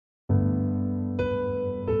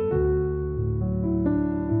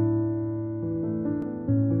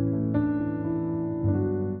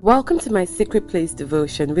Welcome to my Secret Place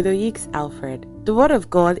devotion with Oyiks Alfred. The Word of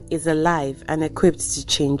God is alive and equipped to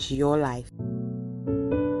change your life.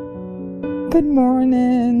 Good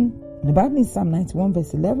morning. The Bible in Psalm 91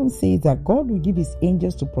 verse 11 says that God will give his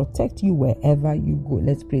angels to protect you wherever you go.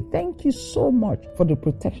 Let's pray. Thank you so much for the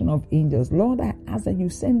protection of angels. Lord, I ask that you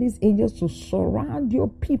send these angels to surround your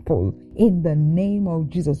people in the name of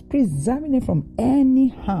Jesus, preserving them from any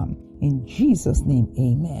harm. In Jesus' name,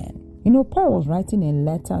 amen. You know, Paul was writing a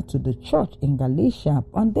letter to the church in Galatia,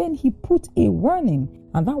 and then he put a warning,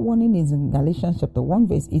 and that warning is in Galatians chapter 1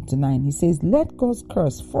 verse 8 to 9. He says, "Let God's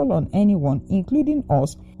curse fall on anyone, including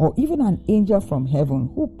us, or even an angel from heaven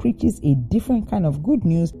who preaches a different kind of good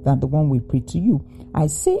news than the one we preach to you. I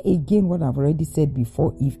say again what I've already said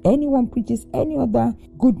before. If anyone preaches any other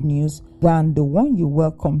good news than the one you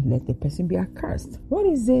welcome, let the person be accursed." What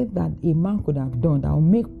is it that a man could have done that will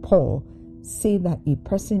make Paul say that a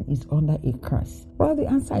person is under a curse? Well, the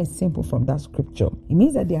answer is simple from that scripture. It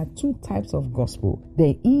means that there are two types of gospel.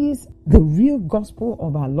 There is the real gospel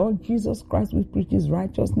of our Lord Jesus Christ, which preaches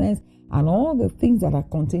righteousness and all the things that are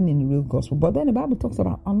contained in the real gospel. But then the Bible talks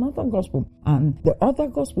about another gospel, and the other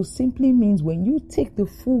gospel simply means when you take the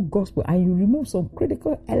full gospel and you remove some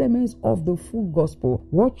critical elements of the full gospel,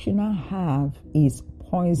 what you now have is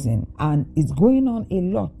poison. And it's going on a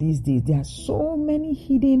lot these days. There are so many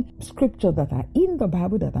hidden scriptures that are in the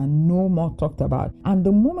Bible that are no more talked about. And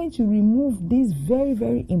the moment you remove these very,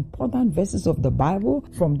 very important verses of the Bible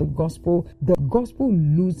from the gospel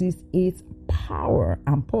loses its power.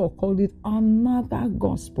 And Paul called it another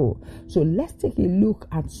gospel. So let's take a look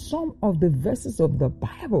at some of the verses of the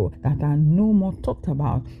Bible that are no more talked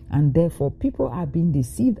about, and therefore people are being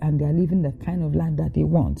deceived and they are living the kind of life that they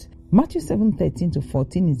want. Matthew 7:13 to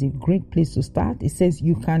 14 is a great place to start. It says,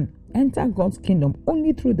 "You can enter God's kingdom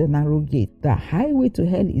only through the narrow gate. The highway to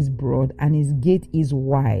hell is broad and its gate is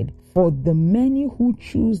wide for the many who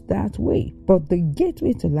choose that way. But the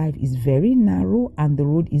gateway to life is very narrow and the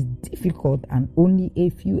road is difficult and only a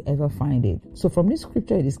few ever find it." So from this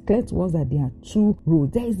scripture, it is clear to us that there are two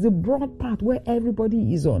roads. There is the broad path where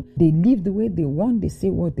everybody is on. They live the way they want. They say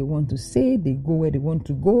what they want to say. They go where they want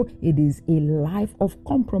to go. It is a life of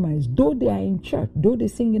compromise. Though they are in church, though they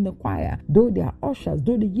sing in the choir, though they are ushers,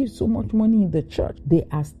 though they give so much money in the church, they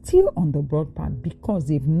are still on the broad path because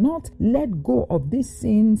they've not let go of these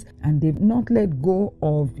sins, and they've not let go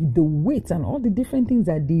of the weights and all the different things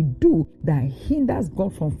that they do that hinders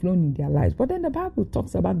God from flowing in their lives. But then the Bible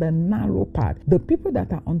talks about the narrow path. The people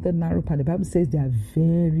that are on the narrow path, the Bible says they are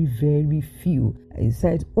very, very few. It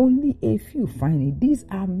said only a few find it. These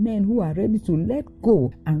are men who are ready to let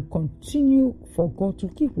go and continue for God to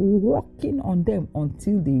keep working on them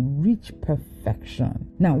until they reach perfection.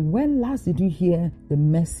 Now, when last did you hear the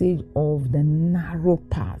message of the narrow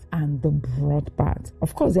path and the broad path?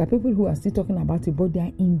 Of course, there are people who are still talking about it, but they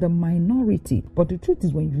are in the minority. But the truth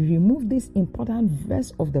is, when you remove this important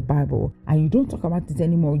verse of the Bible and you don't talk about it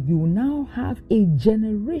anymore, you now have a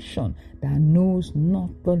generation that knows not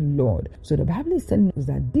the Lord. So the Bible is telling us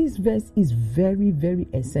that this verse is very, very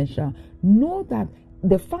essential. Know that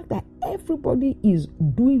the fact that everybody is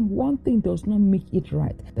doing one thing does not make it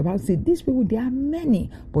right. The Bible says these people, they are many,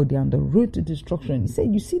 but they are on the road to destruction. He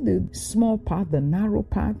said, you see the small path, the narrow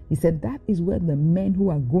path? He said that is where the men who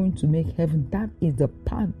are going to make heaven, that is the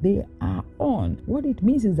path they are on. What it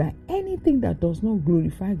means is that anything that does not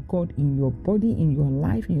glorify God in your body, in your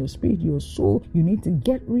life, in your spirit, your soul, you need to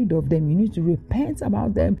get rid of them. You need to repent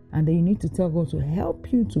about them, and then you need to tell God to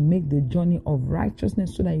help you to make the journey of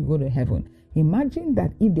righteousness so that you go to heaven. Imagine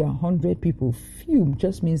that if there are 100 people, few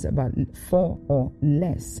just means about 4 or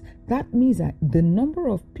less. That means that the number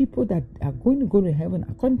of people that are going to go to heaven,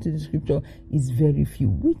 according to the scripture, is very few,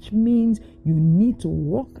 which means you need to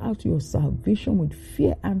walk out your salvation with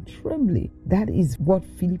fear and trembling. That is what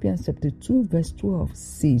Philippians chapter 2 verse 12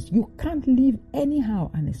 says. You can't live anyhow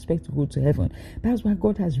and expect to go to heaven. That's why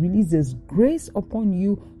God has released this grace upon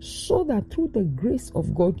you, so that through the grace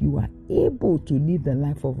of God, you are able to live the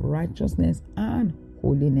life of righteousness and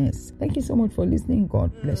holiness. Thank you so much for listening.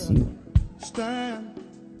 God bless you. Stand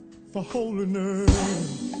for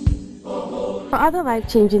holiness. For other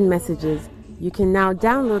life-changing messages, you can now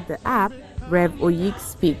download the app Rev Oyiks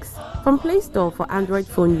Speaks from Play Store for Android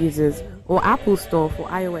phone users or Apple Store for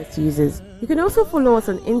iOS users. You can also follow us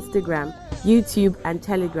on Instagram, YouTube, and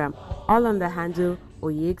Telegram, all on the handle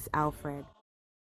Oyiks Alfred.